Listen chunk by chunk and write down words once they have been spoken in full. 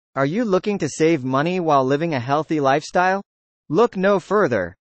Are you looking to save money while living a healthy lifestyle? Look no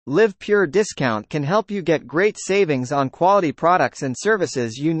further. Live Pure Discount can help you get great savings on quality products and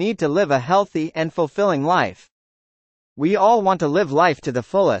services you need to live a healthy and fulfilling life. We all want to live life to the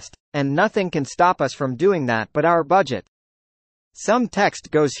fullest, and nothing can stop us from doing that but our budget. Some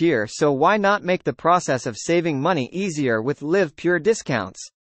text goes here, so why not make the process of saving money easier with Live Pure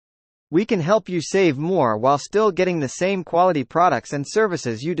Discounts? We can help you save more while still getting the same quality products and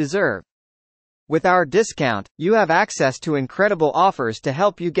services you deserve. With our discount, you have access to incredible offers to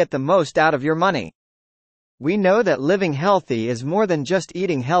help you get the most out of your money. We know that living healthy is more than just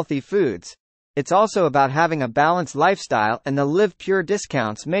eating healthy foods. It's also about having a balanced lifestyle, and the Live Pure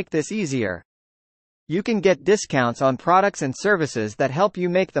discounts make this easier. You can get discounts on products and services that help you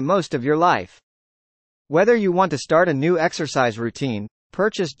make the most of your life. Whether you want to start a new exercise routine,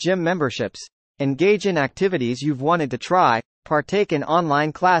 purchase gym memberships, engage in activities you've wanted to try, partake in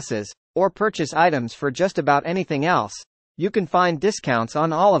online classes, or purchase items for just about anything else, you can find discounts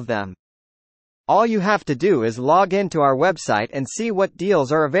on all of them. All you have to do is log into our website and see what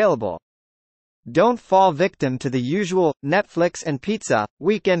deals are available. Don't fall victim to the usual Netflix and pizza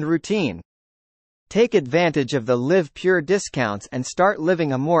weekend routine. Take advantage of the Live Pure discounts and start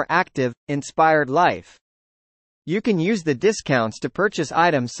living a more active, inspired life. You can use the discounts to purchase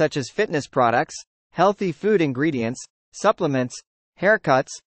items such as fitness products, healthy food ingredients, supplements,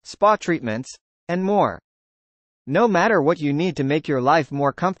 haircuts, spa treatments, and more. No matter what you need to make your life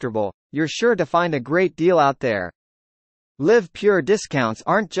more comfortable, you're sure to find a great deal out there. Live Pure discounts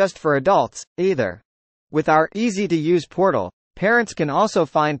aren't just for adults, either. With our easy-to-use portal, parents can also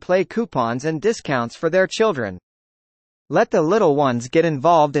find play coupons and discounts for their children. Let the little ones get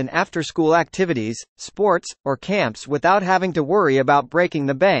involved in after-school activities, sports, or camps without having to worry about breaking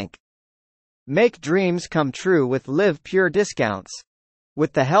the bank. Make dreams come true with Live Pure discounts.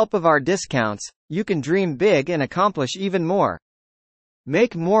 With the help of our discounts, you can dream big and accomplish even more.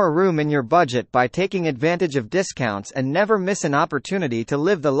 Make more room in your budget by taking advantage of discounts and never miss an opportunity to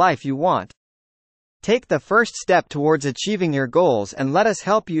live the life you want. Take the first step towards achieving your goals and let us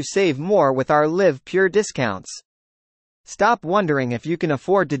help you save more with our Live Pure discounts. Stop wondering if you can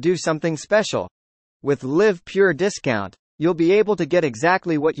afford to do something special. With Live Pure discount, you'll be able to get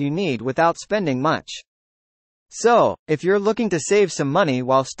exactly what you need without spending much. So, if you're looking to save some money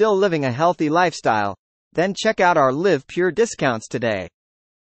while still living a healthy lifestyle, then check out our Live Pure discounts today.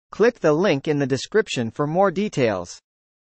 Click the link in the description for more details.